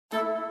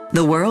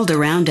The world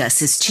around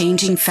us is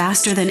changing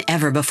faster than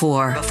ever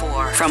before.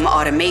 From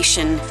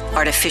automation,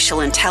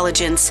 artificial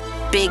intelligence,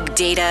 big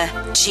data,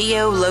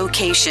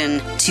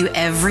 geolocation, to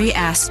every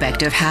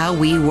aspect of how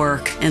we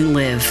work and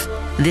live.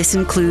 This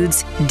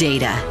includes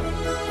data.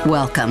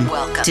 Welcome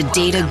to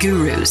Data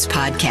Gurus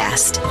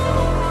Podcast.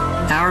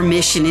 Our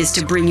mission is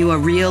to bring you a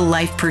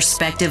real-life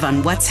perspective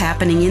on what's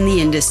happening in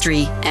the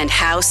industry and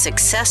how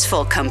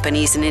successful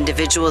companies and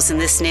individuals in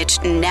this niche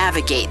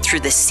navigate through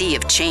the sea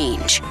of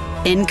change.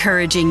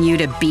 Encouraging you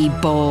to be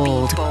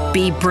bold,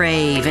 be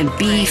brave, and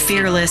be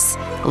fearless.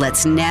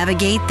 Let's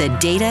navigate the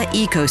data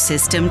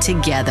ecosystem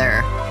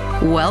together.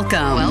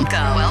 Welcome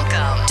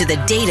to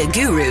the Data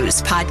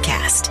Gurus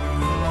Podcast.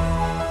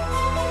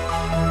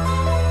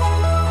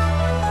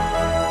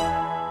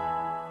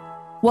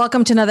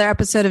 Welcome to another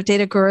episode of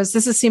Data Gurus.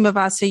 This is Seema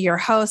Vasa, your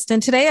host.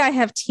 And today I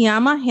have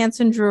Tiama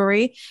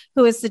Hanson-Drury,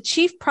 who is the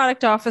Chief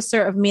Product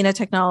Officer of Mina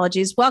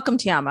Technologies. Welcome,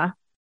 Tiama.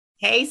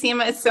 Hey,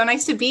 Seema. It's so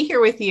nice to be here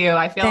with you.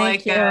 I feel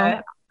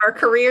our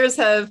careers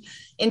have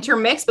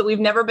intermixed, but we've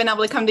never been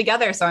able to come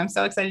together. So I'm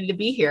so excited to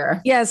be here.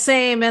 Yeah,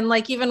 same. And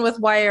even with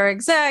Wire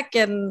Exec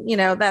and,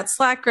 that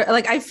Slack,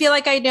 I feel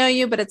like I know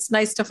you, but it's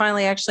nice to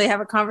finally actually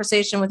have a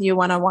conversation with you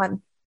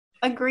one-on-one.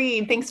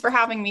 Agreed. Thanks for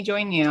having me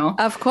join you.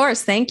 Of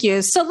course. Thank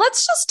you. So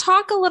let's just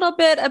talk a little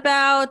bit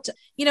about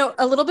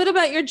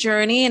your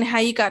journey and how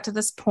you got to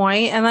this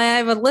point. And I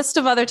have a list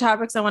of other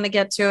topics I want to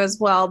get to as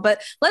well,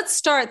 but let's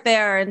start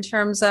there in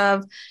terms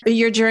of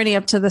your journey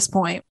up to this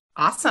point.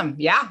 Awesome.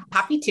 Yeah,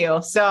 happy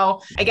to.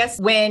 So I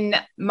guess when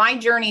my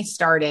journey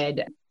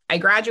started, I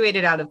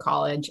graduated out of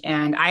college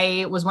and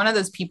I was one of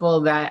those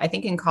people that I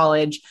think in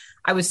college,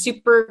 I was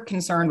super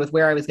concerned with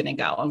where I was going to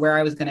go and where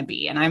I was going to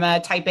be. And I'm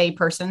a type A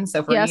person.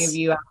 So for any of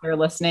you out there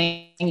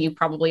listening, you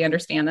probably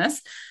understand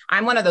this.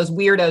 I'm one of those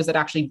weirdos that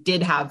actually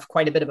did have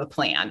quite a bit of a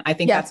plan. I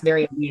think that's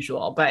very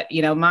unusual, but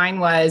mine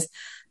was,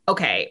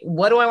 okay,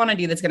 what do I want to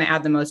do that's going to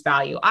add the most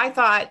value? I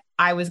thought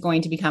I was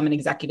going to become an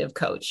executive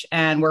coach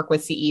and work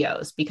with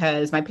CEOs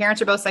because my parents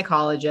are both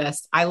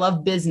psychologists. I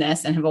love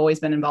business and have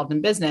always been involved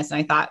in business. And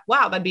I thought,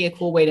 wow, that'd be a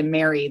cool way to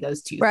marry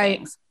those two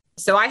things.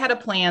 So I had a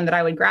plan that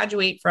I would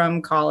graduate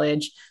from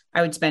college.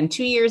 I would spend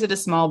 2 years at a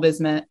small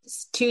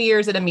business, 2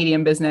 years at a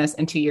medium business,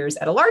 and 2 years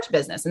at a large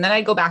business. And then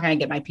I'd go back and I'd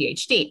get my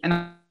PhD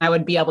and I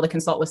would be able to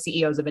consult with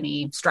CEOs of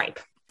any stripe.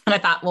 And I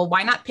thought, well,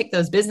 why not pick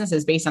those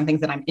businesses based on things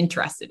that I'm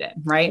interested in,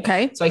 right?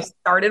 Okay. So I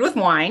started with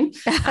wine.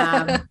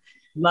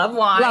 Love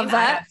wine. Love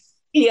that.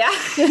 Yeah.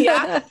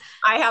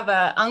 I have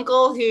an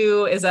uncle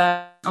who owns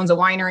a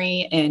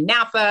winery in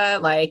Napa.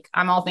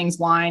 I'm all things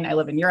wine. I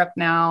live in Europe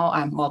now.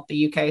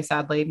 The UK,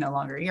 sadly, no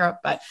longer Europe,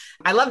 but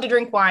I love to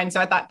drink wine. So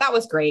I thought that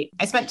was great.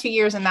 I spent 2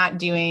 years in that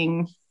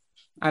doing,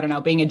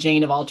 being a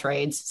Jane of all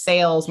trades,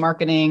 sales,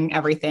 marketing,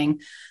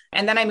 everything.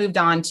 And then I moved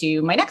on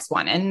to my next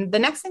one. And the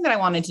next thing that I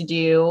wanted to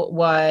do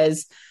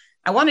was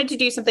I wanted to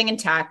do something in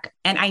tech.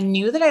 And I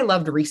knew that I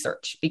loved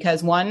research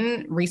because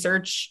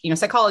research,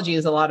 psychology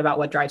is a lot about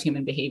what drives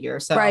human behavior.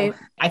 So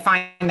I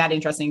find that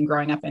interesting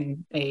growing up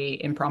in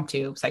a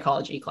impromptu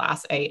psychology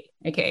class,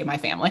 aka my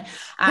family.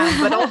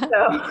 But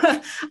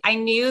also I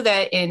knew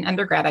that in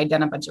undergrad, I'd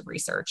done a bunch of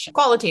research,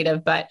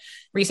 qualitative, but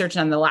research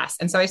nonetheless.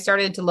 And so I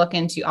started to look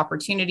into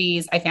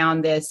opportunities. I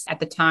found this at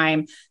the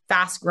time,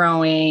 fast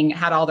growing,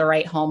 had all the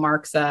right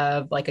hallmarks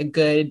of a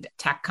good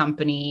tech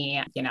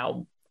company,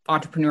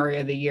 Entrepreneur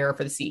of the Year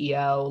for the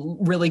CEO,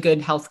 really good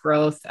health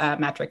growth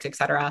metrics, et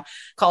cetera,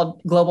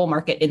 called Global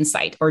Market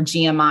Insight, or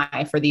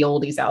GMI for the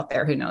oldies out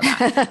there who know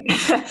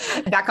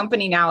that. That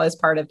company now is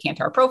part of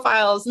Kantar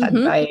Profiles, led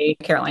by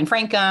Caroline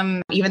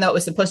Frankham, even though it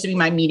was supposed to be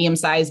my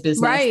medium-sized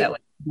business that was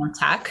more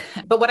tech.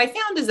 But what I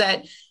found is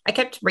that I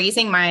kept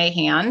raising my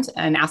hand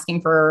and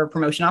asking for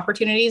promotion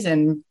opportunities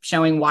and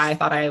showing why I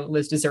thought I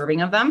was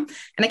deserving of them.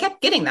 And I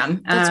kept getting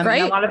them. That's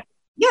great. I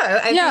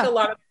think a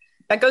lot of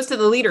that goes to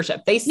the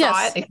leadership. They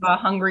saw it. They saw a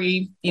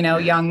hungry,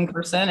 young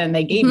person, and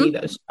they gave me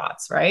those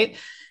shots. Right.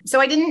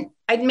 So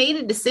I'd made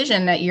a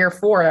decision at year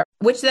 4,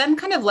 which then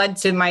kind of led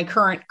to my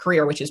current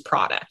career, which is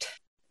product.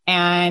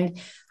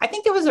 And I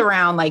think it was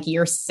around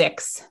year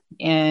 6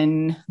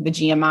 in the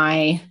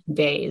GMI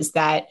days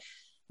that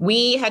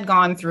we had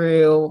gone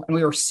through, and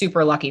we were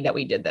super lucky that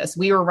we did this.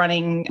 We were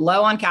running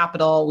low on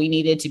capital. We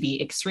needed to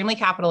be extremely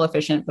capital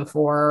efficient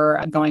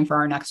before going for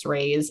our next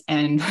raise.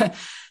 And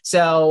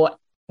so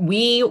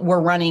we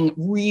were running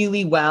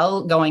really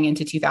well going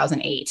into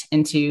 2008,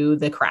 into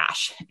the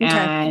crash. Okay.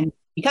 And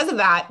because of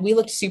that, we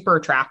looked super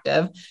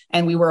attractive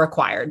and we were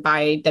acquired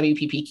by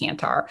WPP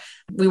Kantar.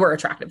 We were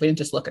attractive. We didn't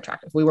just look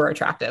attractive. We were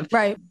attractive.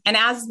 Right. And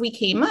as we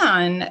came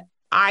on,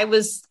 I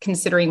was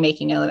considering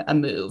making a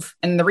move.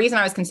 And the reason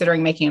I was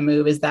considering making a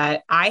move is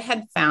that I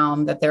had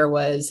found that there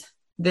was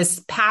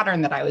this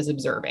pattern that I was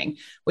observing,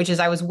 which is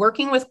I was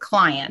working with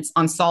clients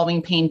on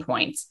solving pain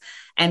points.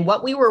 And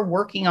what we were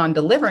working on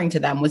delivering to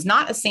them was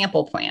not a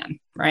sample plan,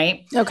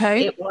 right?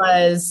 Okay. It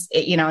was,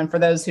 and for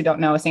those who don't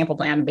know, a sample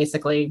plan,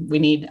 basically we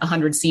need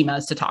 100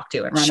 CMAs to talk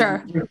to and run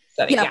a group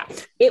study. Yeah.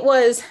 It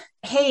was,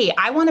 hey,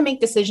 I want to make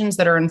decisions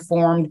that are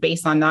informed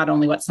based on not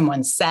only what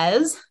someone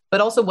says,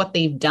 but also what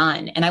they've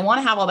done. And I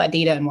want to have all that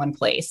data in one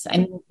place.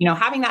 And,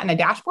 having that in a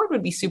dashboard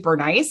would be super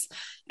nice.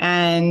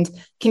 And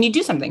can you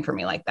do something for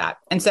me like that?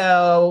 And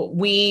so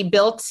we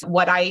built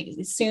what I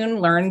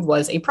soon learned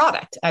was a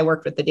product. I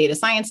worked with the data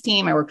science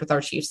team. I worked with our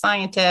chief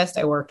scientist.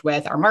 I worked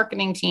with our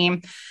marketing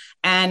team.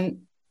 And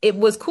it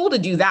was cool to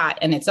do that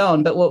in its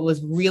own. But what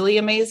was really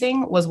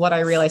amazing was what I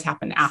realized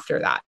happened after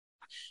that.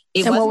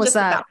 And what was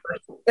that?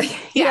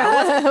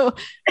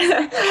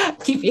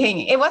 Keep you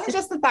hanging. It wasn't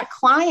just that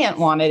client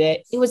wanted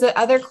it. It was that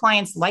other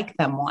clients like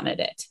them wanted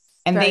it.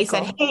 And Very they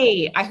cool. said,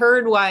 hey, I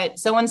heard what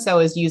so-and-so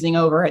is using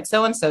over at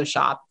so-and-so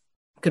shop.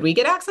 Could we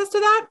get access to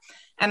that?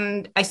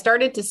 And I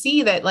started to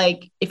see that,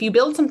 like, if you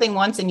build something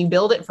once and you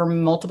build it for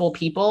multiple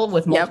people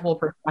with multiple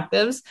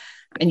perspectives,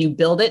 and you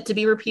build it to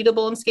be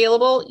repeatable and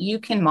scalable, you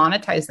can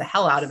monetize the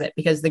hell out of it,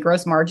 because the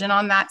gross margin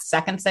on that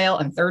second sale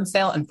and third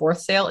sale and fourth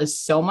sale is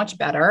so much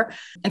better.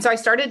 And so I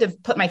started to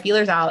put my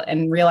feelers out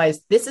and realize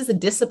this is a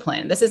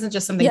discipline. This isn't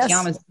just something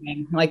Tiama's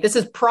doing. Like, this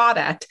is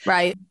product.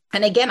 Right.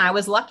 And again, I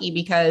was lucky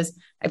because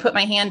I put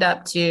my hand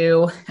up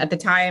to, at the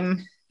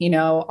time,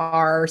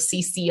 our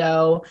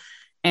CCO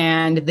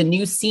and the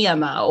new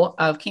CMO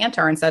of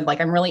Kantar, and said,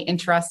 like, I'm really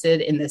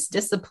interested in this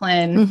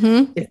discipline.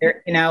 Mm-hmm. If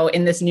there,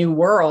 in this new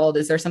world,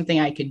 is there something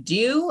I could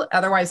do?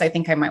 Otherwise, I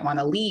think I might want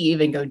to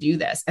leave and go do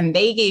this. And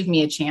they gave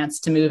me a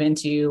chance to move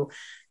into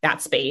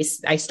that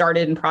space. I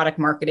started in product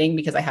marketing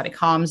because I had a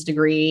comms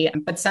degree.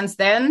 But since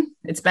then,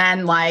 it's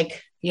been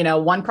like,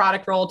 one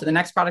product role to the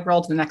next product role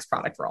to the next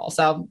product role.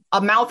 So a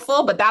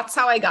mouthful, but that's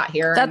how I got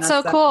here. That's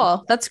so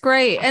cool. That's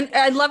great. And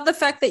I love the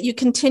fact that you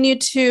continue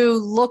to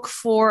look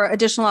for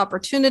additional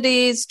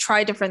opportunities,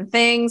 try different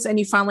things, and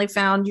you finally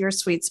found your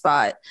sweet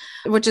spot,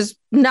 which is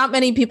not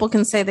many people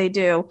can say they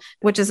do,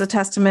 which is a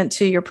testament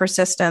to your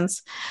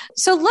persistence.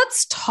 So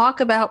let's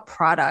talk about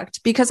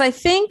product, because I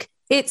think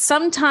it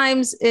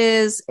sometimes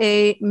is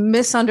a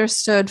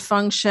misunderstood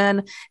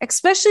function,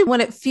 especially when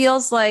it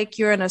feels like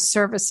you're in a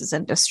services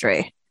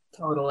industry.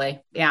 Totally.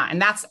 Yeah.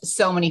 And that's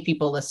so many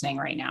people listening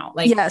right now.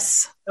 Like,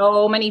 yes,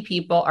 so many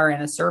people are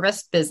in a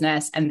service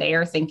business and they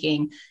are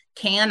thinking,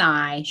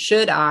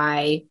 should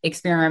I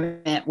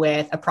experiment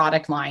with a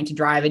product line to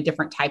drive a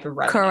different type of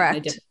revenue? Correct.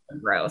 And a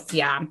different growth?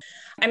 Yeah.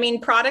 I mean,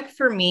 product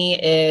for me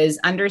is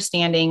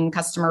understanding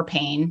customer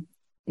pain,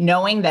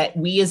 knowing that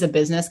we as a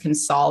business can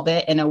solve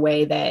it in a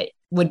way that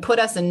would put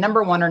us in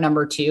number one or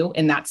number two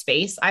in that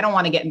space. I don't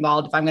want to get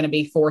involved if I'm going to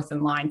be fourth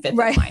in line, fifth in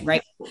line,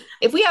 right?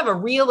 If we have a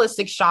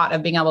realistic shot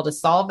of being able to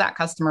solve that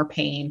customer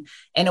pain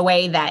in a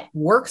way that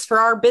works for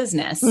our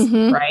business,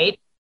 right?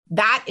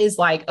 That is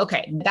like,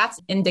 okay, that's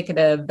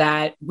indicative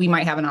that we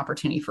might have an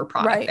opportunity for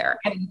product there.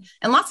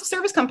 And lots of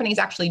service companies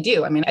actually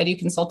do. I mean, I do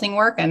consulting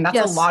work, and that's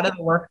a lot of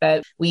the work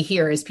that we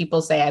hear is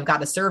people say, I've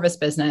got a service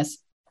business.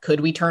 Could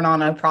we turn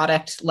on a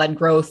product-led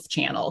growth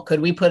channel? Could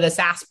we put a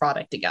SaaS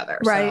product together?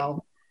 Right.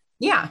 So,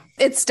 yeah.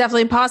 It's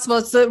definitely possible.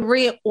 It's the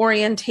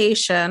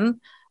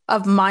reorientation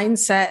of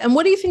mindset. And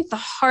what do you think the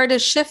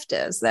hardest shift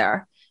is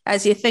there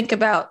as you think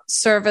about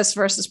service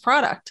versus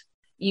product?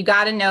 You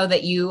got to know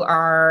that you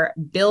are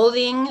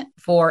building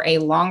for a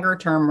longer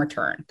term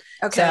return.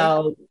 Okay.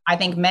 So I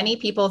think many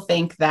people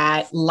think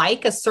that,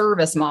 like a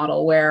service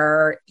model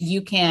where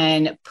you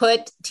can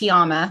put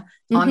Tiama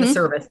on the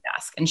service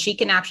desk and she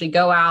can actually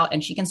go out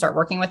and she can start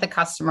working with a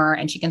customer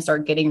and she can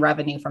start getting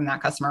revenue from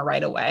that customer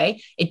right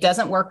away. It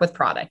doesn't work with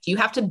product. You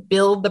have to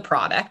build the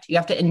product. You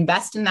have to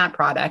invest in that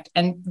product,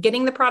 and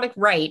getting the product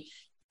right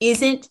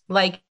isn't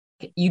like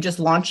you just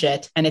launch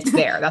it and it's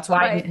there. That's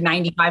why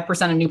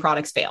 95% of new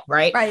products fail,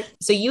 right?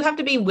 So you have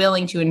to be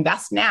willing to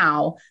invest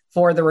now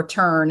for the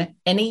return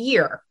in a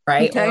year,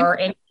 right? Okay. Or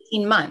in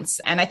 18 months.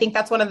 And I think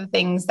that's one of the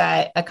things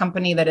that a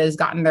company that has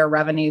gotten their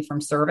revenue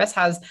from service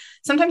has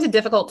sometimes a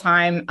difficult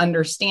time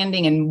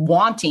understanding and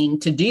wanting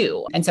to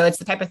do. And so it's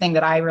the type of thing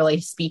that I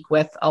really speak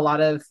with a lot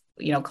of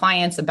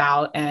clients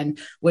about, and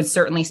would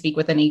certainly speak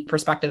with any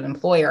prospective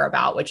employer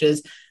about, which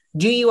is,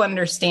 do you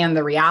understand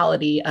the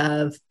reality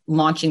of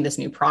launching this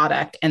new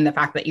product and the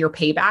fact that your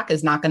payback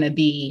is not going to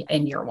be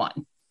in year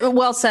one?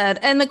 Well said.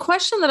 And the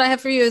question that I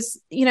have for you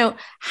is,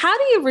 how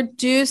do you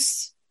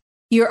reduce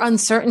your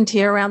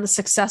uncertainty around the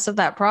success of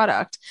that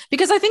product?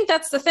 Because I think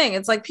that's the thing.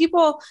 It's like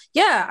people,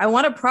 I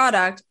want a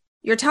product.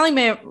 You're telling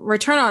me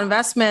return on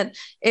investment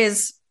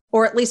is,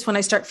 or at least when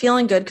I start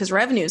feeling good because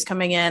revenue is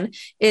coming in,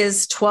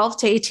 is 12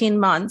 to 18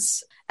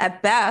 months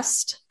at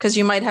best, because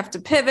you might have to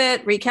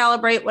pivot,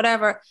 recalibrate,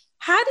 whatever.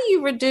 How do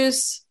you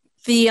reduce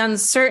the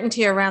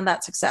uncertainty around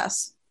that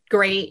success?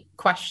 Great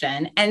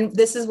question. And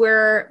this is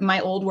where my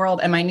old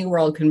world and my new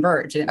world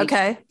converge. And it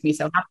makes me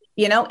so happy.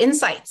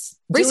 Insights.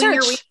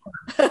 Research.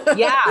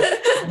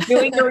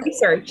 Doing your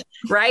research,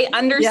 right?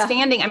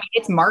 Understanding. I mean,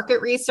 it's market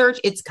research,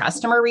 it's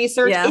customer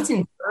research, it's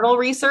internal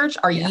research.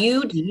 Do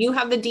you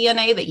have the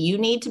DNA that you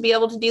need to be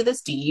able to do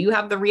this? Do you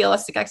have the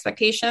realistic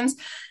expectations?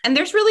 And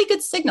there's really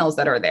good signals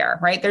that are there,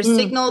 right? There's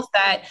signals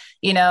that,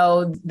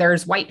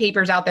 there's white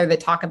papers out there that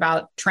talk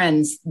about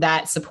trends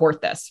that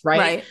support this,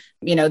 right?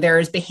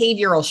 There's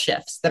behavioral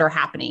shifts that are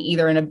happening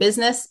either in a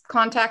business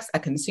context, a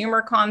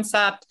consumer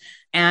concept,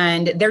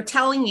 and they're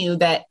telling you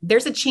that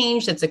there's a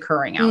change that's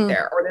occurring out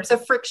there, or there's a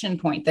friction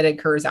point that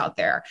occurs out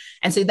there.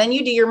 And so then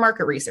you do your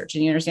market research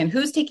and you understand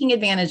who's taking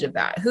advantage of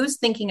that, who's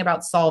thinking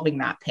about solving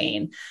that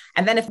pain.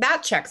 And then if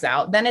that checks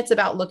out, then it's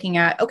about looking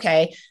at,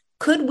 okay,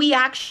 could we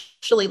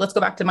actually, let's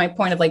go back to my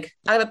point of like,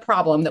 I have a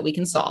problem that we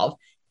can solve.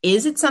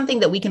 Is it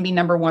something that we can be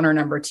number one or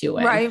number two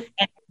in? Right.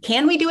 And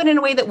can we do it in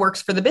a way that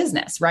works for the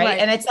business? Right.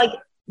 And it's like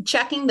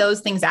checking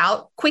those things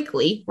out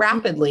quickly,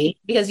 rapidly,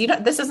 because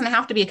this doesn't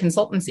have to be a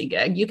consultancy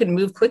gig. You can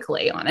move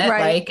quickly on it.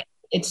 Right. Like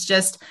it's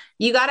just,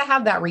 you got to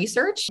have that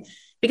research.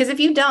 Because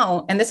if you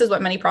don't, and this is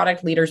what many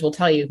product leaders will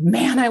tell you,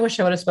 man, I wish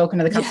I would have spoken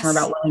to the customer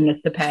about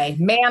willingness to pay.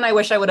 Man, I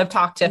wish I would have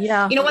talked to,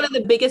 one of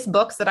the biggest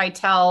books that I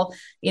tell,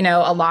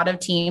 a lot of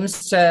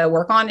teams to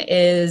work on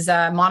is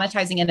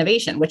Monetizing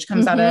Innovation, which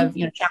comes out of,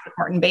 Chapman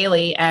Martin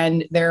Bailey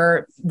and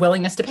their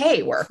willingness to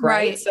pay work.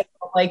 Right. So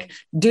like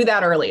do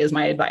that early is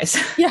my advice.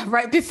 Yeah.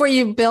 Right. Before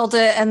you build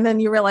it. And then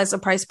you realize the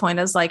price point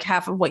is like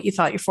half of what you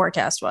thought your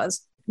forecast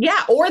was. Yeah.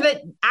 Or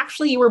that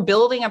actually you were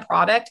building a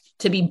product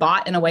to be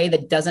bought in a way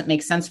that doesn't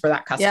make sense for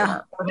that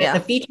customer. Or that the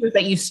features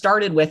that you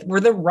started with were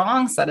the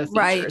wrong set of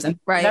features and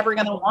you're never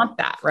going to want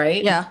that.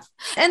 Right. Yeah.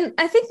 And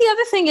I think the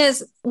other thing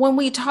is when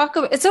we talk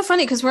about, it's so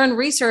funny because we're in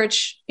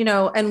research,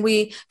 and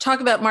we talk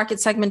about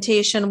market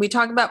segmentation, we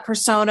talk about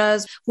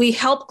personas, we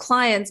help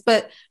clients,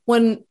 but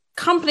when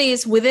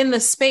companies within the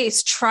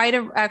space try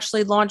to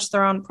actually launch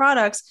their own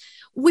products,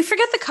 we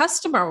forget the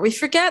customer. We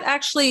forget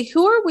actually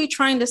who are we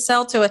trying to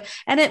sell to it?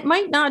 And it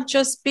might not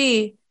just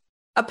be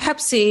a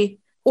Pepsi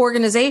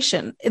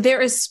organization.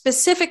 There is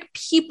specific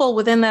people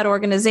within that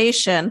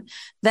organization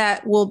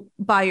that will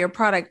buy your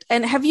product.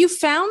 And have you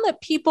found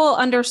that people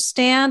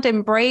understand,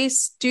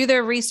 embrace, do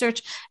their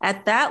research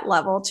at that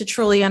level to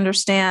truly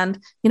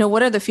understand,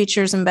 what are the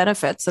features and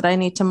benefits that I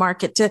need to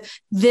market to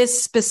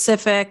this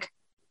specific,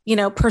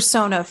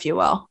 persona, if you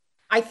will?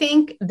 I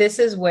think this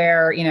is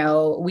where,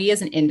 we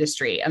as an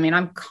industry, I mean,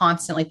 I'm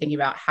constantly thinking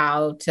about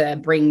how to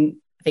bring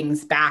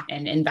things back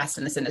and invest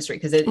in this industry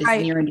because it is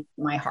near and dear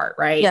to my heart,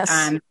 right?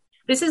 Yes.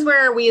 This is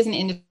where we as an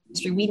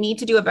industry, we need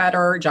to do a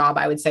better job,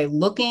 I would say,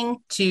 looking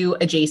to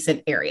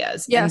adjacent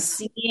areas and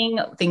seeing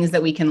things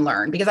that we can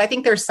learn. Because I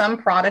think there's some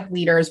product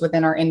leaders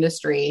within our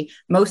industry,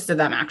 most of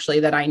them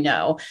actually that I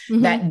know,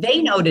 that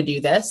they know to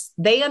do this.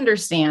 They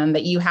understand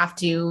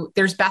that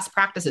there's best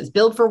practices,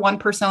 build for one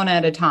persona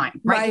at a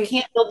time, right? You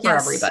can't build for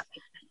everybody.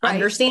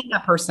 Understand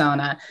that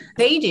persona.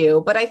 They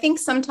do. But I think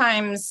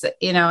sometimes,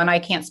 and I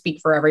can't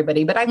speak for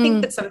everybody, but I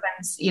think that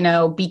sometimes,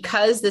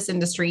 because this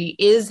industry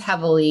is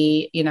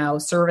heavily,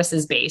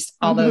 services based,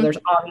 although there's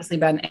obviously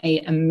been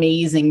an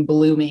amazing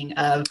blooming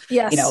of,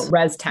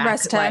 res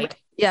tech. Like,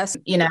 yes.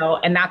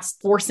 And that's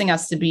forcing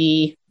us to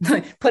be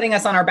putting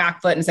us on our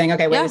back foot and saying,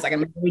 okay, wait a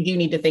second, we do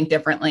need to think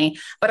differently.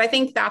 But I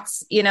think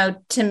that's,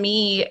 to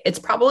me, it's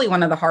probably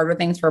one of the harder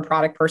things for a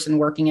product person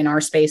working in our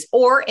space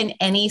or in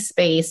any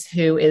space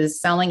who is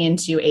selling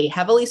into a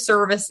heavily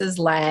services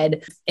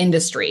led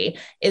industry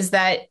is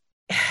that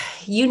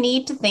you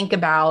need to think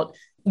about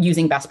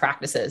using best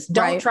practices.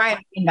 Don't try and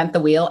invent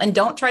the wheel and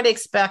don't try to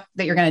expect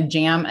that you're going to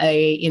jam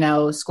a,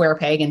 square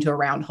peg into a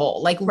round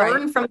hole. Like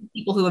learn from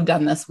people who have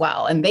done this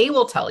well. And they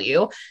will tell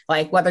you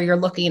like whether you're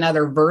looking at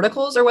other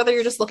verticals or whether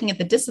you're just looking at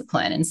the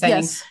discipline and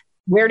saying,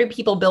 where do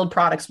people build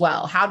products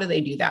well? How do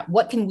they do that?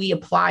 What can we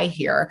apply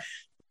here?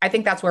 I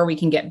think that's where we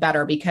can get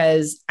better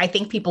because I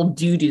think people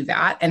do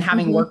that. And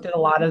having worked at a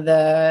lot of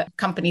the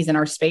companies in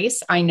our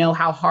space, I know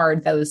how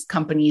hard those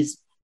companies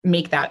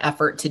make that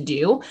effort to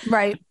do.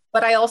 Right.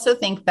 But I also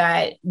think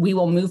that we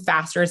will move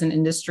faster as an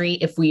industry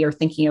if we are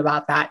thinking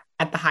about that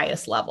at the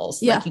highest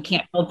levels. Like you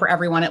can't build for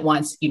everyone at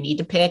once. You need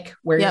to pick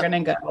where you're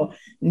going to go,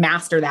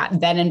 master that,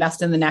 then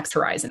invest in the next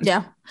horizon.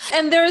 Yeah.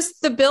 And there's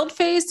the build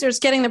phase, there's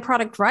getting the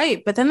product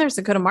right, but then there's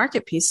the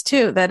go-to-market piece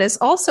too. That is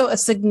also a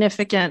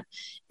significant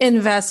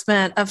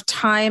investment of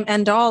time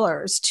and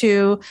dollars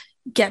to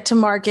get to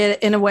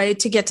market in a way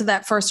to get to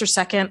that first or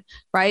second,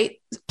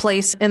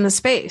 place in the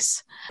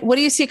space. What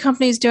do you see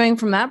companies doing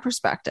from that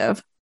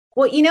perspective?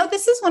 Well,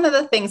 this is one of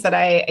the things that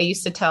I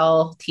used to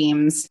tell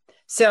teams.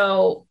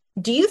 So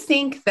do you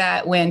think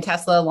that when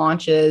Tesla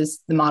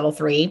launches the Model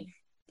 3,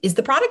 is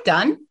the product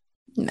done?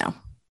 No.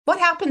 What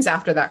happens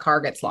after that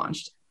car gets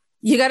launched?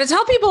 You got to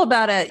tell people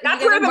about it.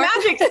 That's where the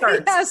magic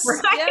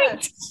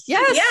starts.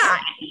 Yes.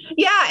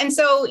 Yeah. And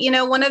so,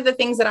 one of the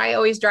things that I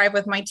always drive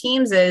with my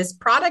teams is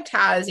product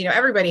has,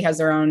 everybody has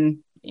their own,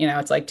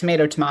 it's like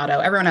tomato.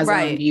 Everyone has their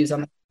own views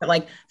on the But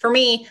like for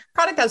me,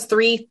 product has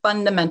three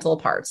fundamental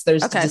parts.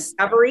 There's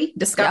discovery,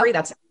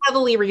 that's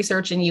heavily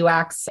research and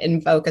UX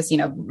in focus.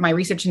 My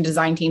research and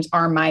design teams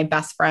are my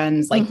best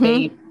friends. Like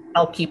they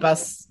help keep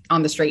us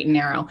on the straight and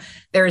narrow.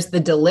 There's the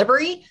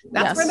delivery.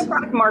 That's where the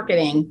product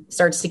marketing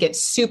starts to get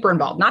super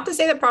involved. Not to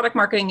say that product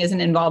marketing isn't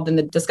involved in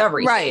the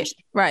discovery stage.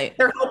 Right.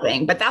 They're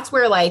helping, but that's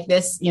where like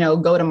this,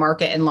 go to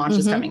market and launch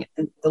is coming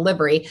in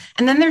delivery.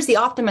 And then there's the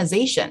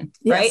optimization,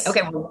 right?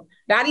 Okay. Well,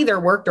 that either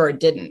worked or it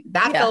didn't.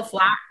 That fell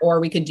flat, or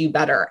we could do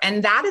better.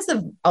 And that is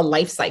a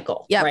life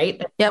cycle, right?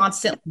 That's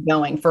constantly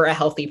going for a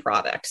healthy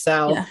product.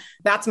 So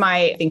that's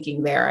my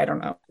thinking there. I don't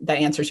know if that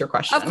answers your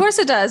question. Of course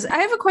it does. I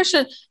have a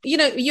question.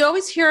 You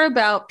always hear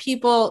about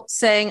people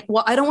saying,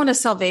 well, I don't want to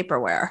sell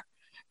vaporware.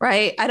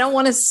 Right. I don't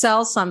want to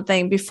sell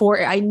something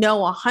before I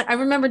know. I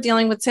remember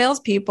dealing with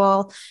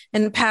salespeople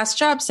in past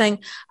jobs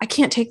saying, I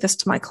can't take this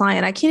to my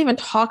client. I can't even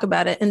talk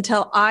about it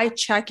until I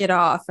check it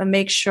off and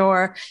make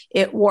sure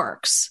it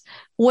works.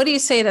 What do you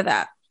say to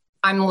that?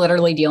 I'm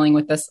literally dealing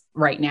with this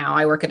right now.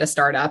 I work at a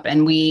startup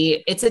and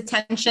it's a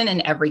tension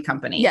in every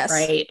company.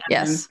 Right.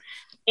 Yes.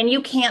 And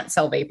you can't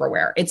sell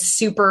vaporware. It's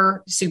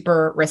super,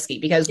 super risky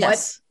because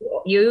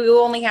you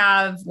only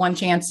have one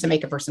chance to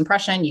make a first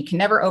impression. You can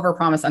never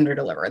overpromise,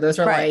 underdeliver. Those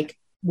are like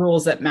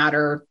rules that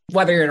matter,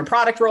 whether you're in a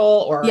product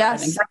role or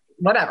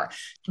whatever.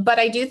 But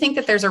I do think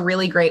that there's a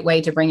really great way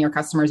to bring your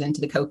customers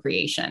into the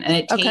co-creation. And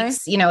it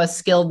takes, a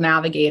skilled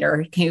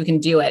navigator who can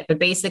do it. But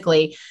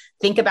basically,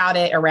 think about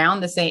it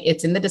around the same,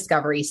 it's in the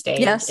discovery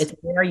stage. It's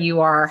where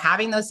you are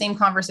having those same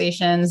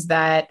conversations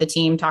that the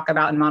team talk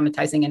about in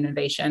monetizing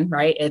innovation,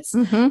 right? It's,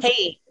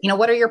 hey,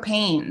 what are your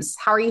pains?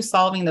 How are you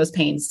solving those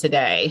pains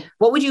today?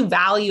 What would you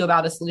value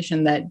about a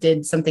solution that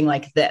did something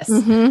like this?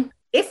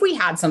 If we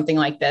had something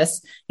like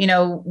this,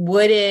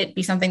 would it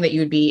be something that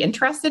you would be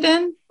interested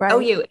in? Right. Oh,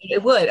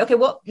 it would. Okay.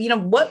 Well,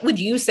 what would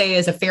you say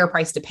is a fair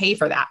price to pay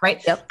for that? Right.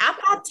 At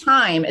that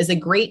time is a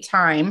great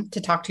time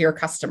to talk to your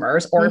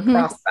customers or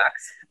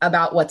prospects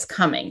about what's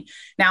coming.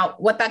 Now,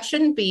 what that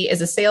shouldn't be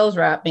is a sales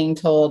rep being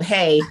told,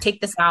 hey,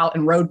 take this out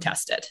and road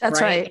test it.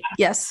 That's right.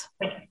 Yes.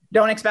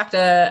 Don't expect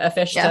a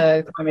fish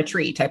to climb a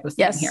tree type of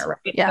thing here,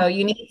 right? So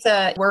you need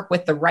to work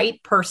with the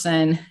right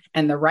person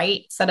and the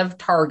right set of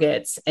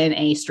targets in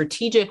a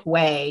strategic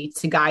way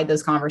to guide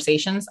those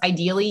conversations.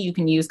 Ideally, you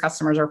can use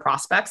customers or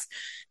prospects.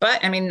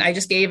 But I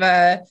just gave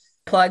a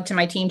plug to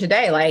my team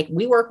today. Like,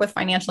 we work with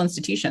financial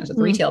institutions, with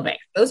retail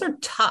banks. Those are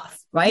tough,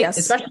 right?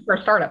 Especially for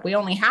a startup. We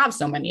only have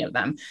so many of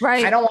them.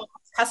 Right. I don't want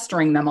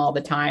pestering them all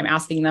the time,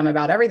 asking them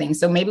about everything.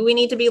 So maybe we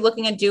need to be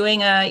looking at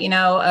doing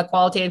a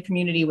qualitative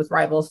community with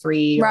Rival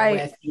 3 or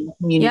with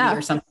community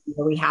or something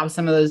where we have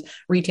some of those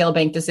retail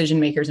bank decision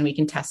makers and we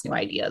can test new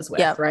ideas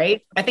with,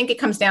 right? I think it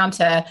comes down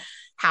to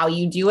how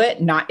you do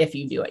it, not if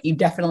you do it. You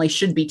definitely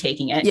should be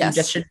taking it. You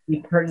just should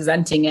be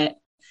presenting it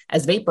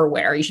as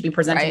vaporware. You should be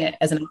presenting it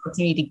as an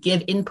opportunity to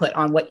give input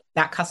on what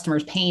that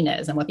customer's pain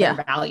is and what their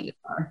values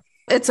are.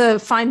 It's a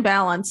fine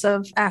balance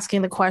of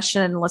asking the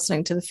question and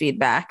listening to the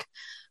feedback.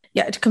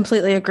 Yeah, I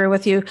completely agree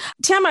with you.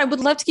 Tam, I would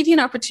love to give you an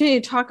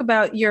opportunity to talk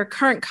about your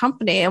current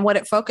company and what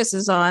it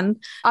focuses on.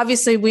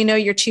 Obviously, we know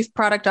you're Chief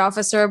Product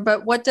Officer,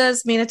 but what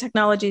does MENA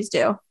Technologies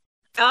do?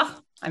 Oh,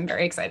 I'm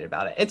very excited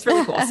about it. It's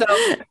really cool. So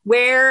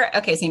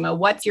Seema,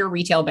 what's your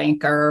retail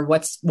bank or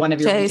what's one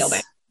of your retail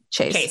banks?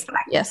 Chase.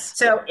 Yes.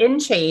 So in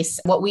Chase,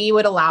 what we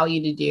would allow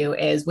you to do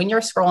is when you're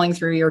scrolling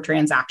through your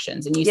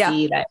transactions and you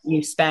see that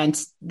you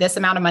spent this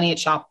amount of money at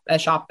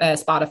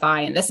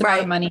Spotify and this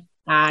amount of money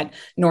at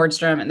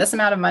Nordstrom and this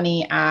amount of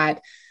money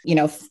at,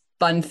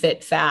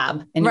 FunFit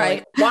Fab. And you're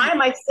like, why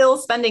am I still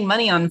spending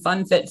money on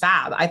FunFit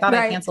Fab? I thought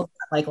I canceled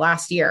that like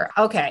last year.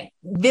 Okay.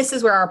 This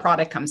is where our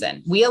product comes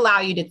in. We allow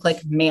you to click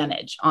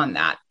manage on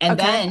that. And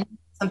then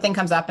something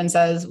comes up and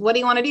says, what do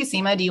you want to do,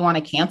 Seema? Do you want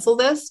to cancel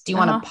this? Do you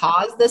want to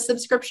pause this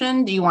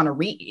subscription? Do you want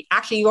to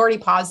actually, you already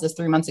paused this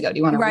 3 months ago. Do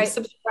you want to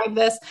resubscribe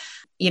this?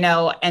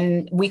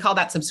 And we call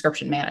that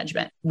subscription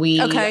management. We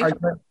are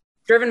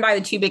driven by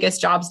the two biggest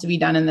jobs to be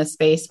done in this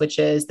space, which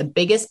is the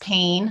biggest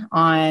pain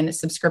on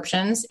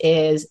subscriptions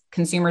is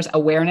consumers'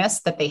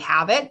 awareness that they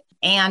have it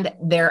and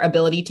their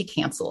ability to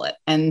cancel it.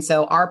 And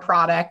so our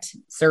product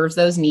serves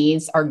those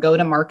needs. Our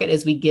go-to-market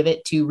is we give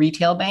it to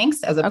retail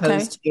banks as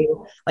opposed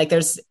to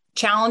there's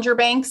challenger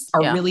banks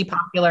are really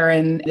popular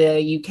in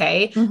the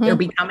UK. They're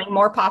becoming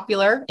more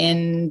popular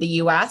in the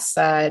US,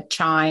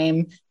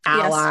 Chime,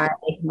 Ally,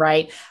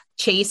 right?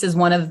 Chase is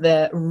one of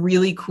the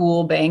really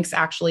cool banks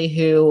actually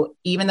who,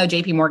 even though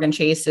JP Morgan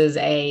Chase is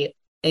a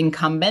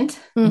incumbent,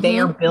 they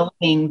are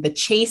building the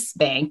Chase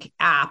Bank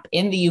app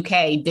in the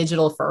UK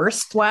digital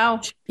first.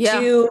 Wow.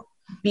 To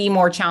be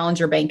more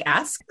challenger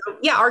bank-esque.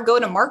 Our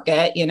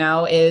go-to-market,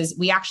 is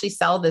we actually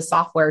sell this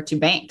software to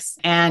banks.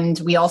 And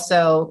we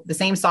also, the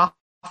same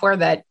software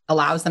that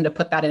allows them to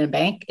put that in a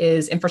bank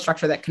is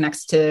infrastructure that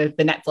connects to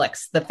the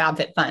Netflix, the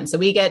FabFitFun. So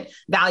we get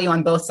value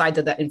on both sides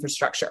of that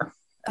infrastructure.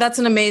 That's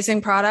an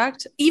amazing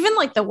product. Even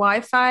like the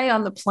Wi-Fi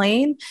on the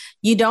plane,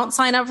 you don't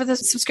sign up for the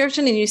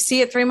subscription and you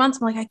see it 3 months.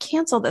 I'm like, I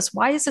canceled this.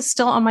 Why is this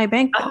still on my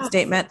bank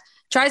statement?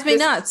 Drives me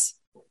nuts.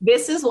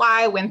 This is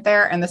why I went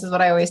there. And this is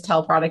what I always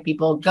tell product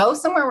people, go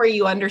somewhere where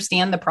you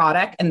understand the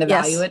product and the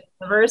value it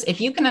delivers.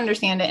 If you can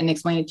understand it and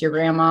explain it to your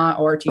grandma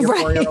or to your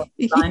 4-year-old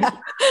son,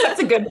 that's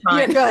a good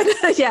time. You're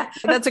good.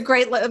 That's a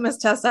great litmus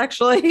test,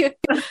 actually.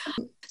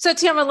 So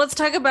Tiama, let's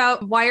talk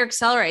about Wire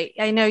Accelerate.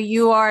 I know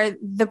you are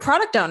the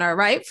product owner,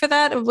 right? For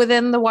that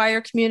within the Wire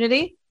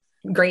community.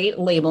 Great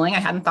labeling. I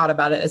hadn't thought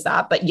about it as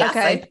that, but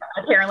yes,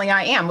 apparently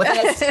I am with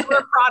a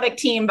super product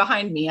team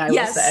behind me, I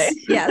will say.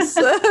 Yes.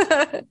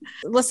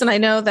 Listen, I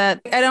know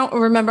that I don't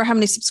remember how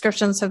many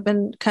subscriptions have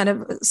been kind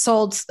of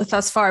sold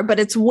thus far, but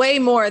it's way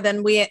more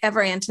than we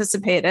ever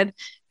anticipated.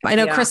 I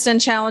know Kristen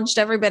challenged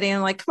everybody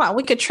and like, come on,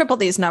 we could triple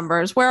these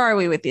numbers. Where are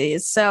we with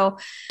these? So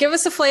give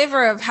us a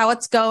flavor of how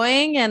it's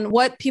going and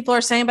what people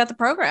are saying about the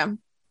program.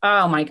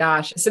 Oh my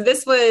gosh. So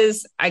this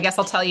was, I guess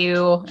I'll tell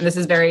you, and this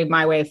is very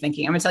my way of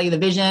thinking. I'm going to tell you the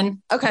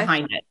vision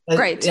behind it.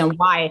 Great.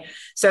 Why.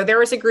 So there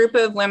was a group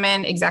of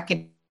women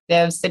executives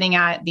sitting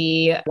at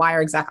the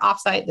Wire Exec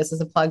offsite. This is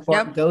a plug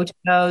for Go to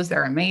those.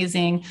 They're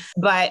amazing.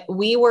 But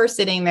we were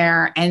sitting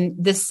there and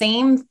the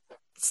same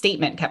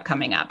statement kept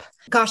coming up.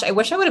 Gosh, I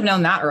wish I would have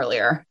known that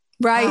earlier.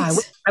 Right.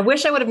 I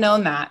wish I would have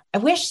known that. I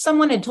wish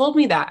someone had told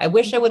me that. I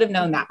wish I would have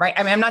known that. Right.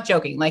 I mean, I'm not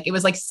joking. Like it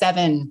was like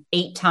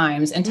 7-8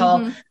 times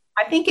until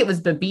I think it was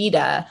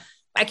Babita.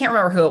 I can't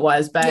remember who it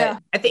was,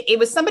 but I think it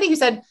was somebody who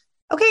said,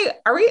 okay,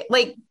 are we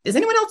like, is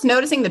anyone else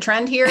noticing the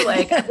trend here?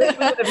 Like, I wish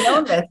we would have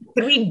known this.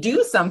 Could we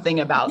do something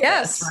about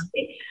this?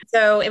 Right?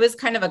 So it was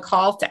kind of a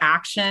call to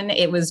action.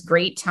 It was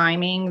great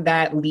timing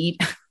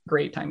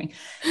great timing.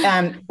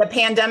 The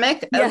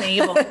pandemic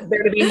enabled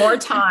there to be more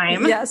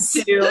time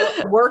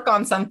to work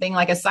on something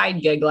like a side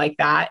gig like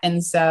that.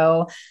 And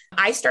so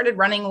I started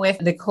running with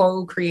the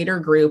co-creator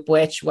group,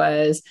 which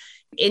was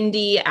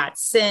Indy at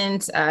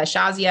Cint,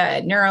 Shazia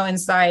at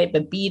NeuroInsight,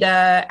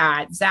 Babita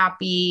at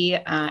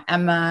Zappy,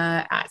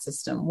 Emma at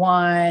System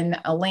One,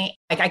 Elaine,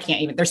 like I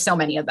can't even, there's so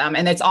many of them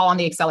and it's all on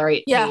the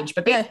Accelerate page.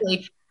 But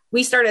basically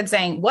we started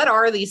saying, what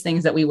are these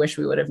things that we wish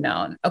we would have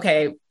known?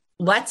 Okay,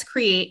 let's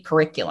create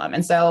curriculum.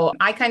 And so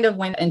I kind of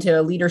went into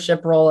a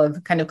leadership role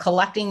of kind of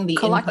collecting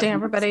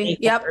everybody.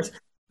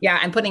 Yeah.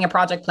 And putting a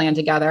project plan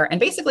together. And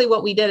basically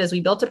what we did is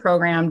we built a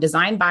program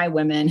designed by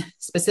women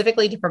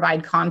specifically to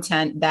provide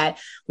content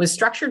that was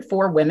structured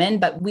for women,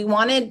 but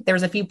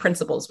there's a few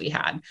principles we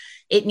had.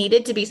 It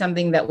needed to be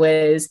something that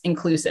was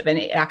inclusive and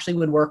it actually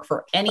would work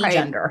for any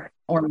gender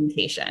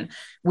orientation.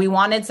 We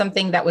wanted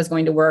something that was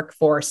going to work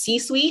for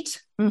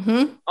C-suite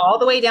all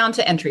the way down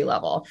to entry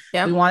level.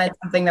 We wanted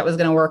something that was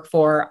going to work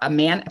for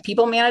a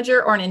people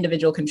manager or an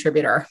individual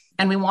contributor.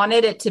 And we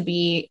wanted it to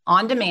be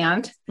on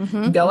demand,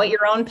 go at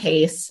your own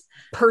pace,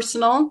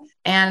 personal,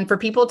 and for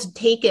people to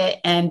take it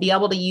and be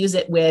able to use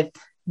it with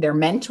their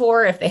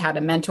mentor, if they had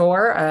a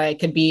mentor. It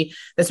could be,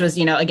 this was,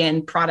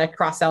 again, product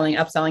cross-selling,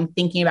 upselling,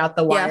 thinking about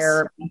the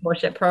Wire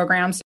mentorship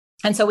programs.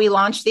 And so we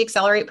launched the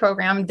Accelerate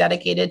program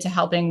dedicated to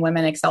helping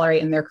women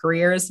accelerate in their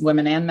careers,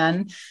 women and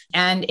men.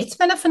 And it's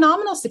been a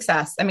phenomenal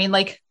success. I mean,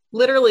 like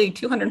literally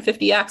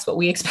 250x what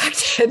we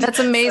expected. That's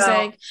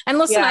amazing. And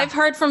listen, I've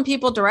heard from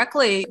people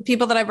directly,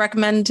 people that I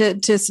recommend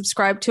to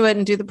subscribe to it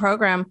and do the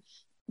program.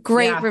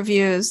 Great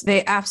reviews.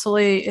 They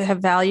absolutely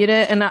have valued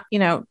it. And,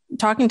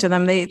 talking to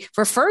them, they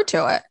refer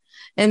to it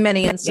in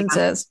many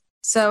instances.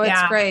 So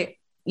it's great.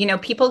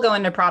 People go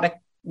into product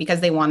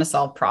because they want to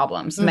solve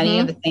problems. Many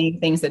of the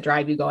same things that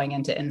drive you going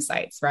into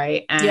insights,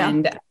 right?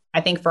 And I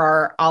think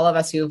for all of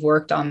us who have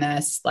worked on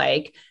this,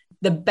 like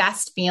the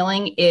best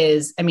feeling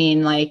is,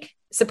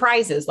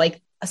 surprises,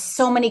 like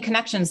so many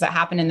connections that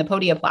happen in the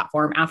Podia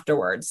platform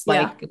afterwards.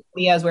 Like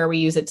Podia is where we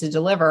use it to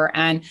deliver.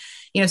 And,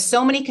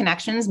 so many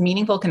connections,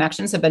 meaningful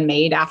connections have been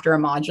made after a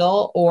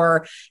module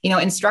or,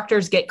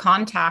 instructors get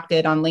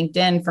contacted on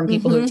LinkedIn from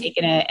people who've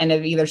taken it and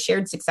have either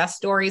shared success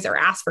stories or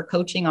asked for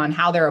coaching on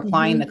how they're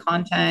applying the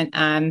content.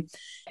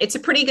 It's a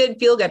pretty good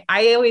feel good.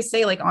 I always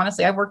say,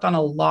 honestly, I've worked on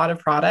a lot of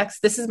products.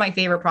 This is my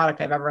favorite product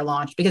I've ever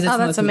launched because it's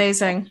that's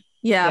amazing.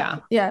 Yeah.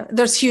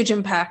 There's huge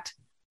impact.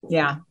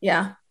 Yeah.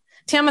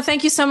 Tama,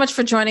 thank you so much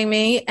for joining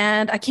me.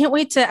 And I can't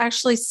wait to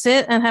actually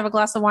sit and have a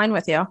glass of wine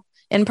with you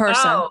in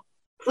person. Oh,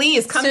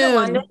 please come to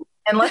London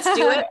and let's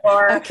do it.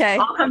 Or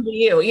I'll come to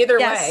you. Either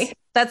way.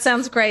 That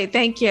sounds great.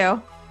 Thank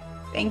you.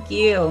 Thank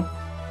you.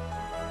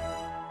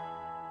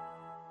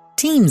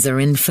 Teams are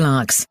in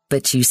flux,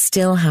 but you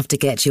still have to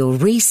get your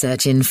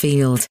research in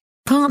field.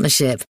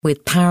 Partnership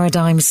with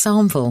Paradigm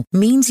Sample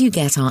means you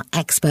get our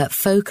expert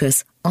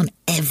focus on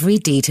every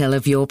detail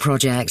of your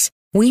project.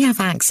 We have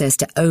access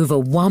to over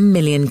 1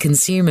 million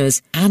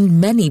consumers and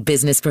many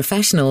business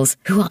professionals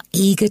who are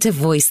eager to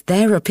voice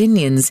their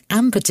opinions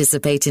and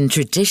participate in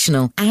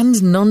traditional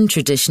and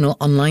non-traditional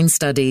online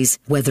studies,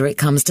 whether it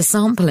comes to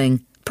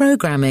sampling,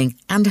 programming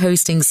and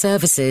hosting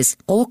services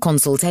or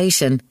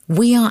consultation.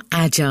 We are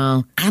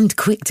agile and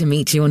quick to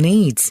meet your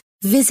needs.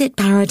 Visit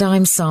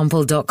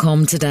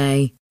paradigmsample.com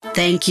today.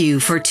 Thank you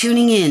for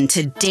tuning in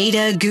to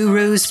Data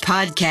Gurus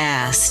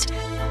Podcast.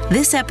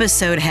 This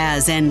episode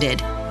has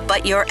ended,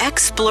 but your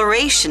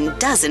exploration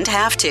doesn't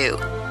have to.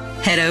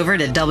 Head over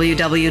to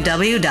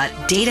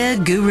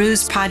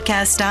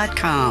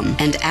www.dataguruspodcast.com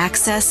and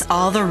access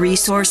all the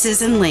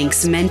resources and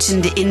links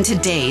mentioned in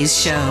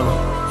today's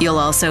show. You'll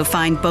also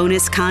find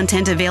bonus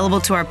content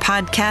available to our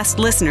podcast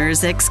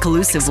listeners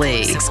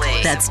exclusively.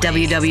 That's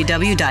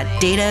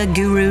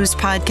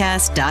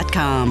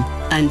www.dataguruspodcast.com.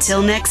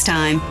 Until next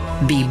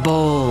time, be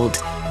bold,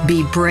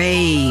 be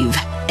brave,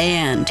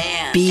 and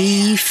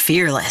be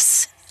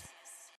fearless.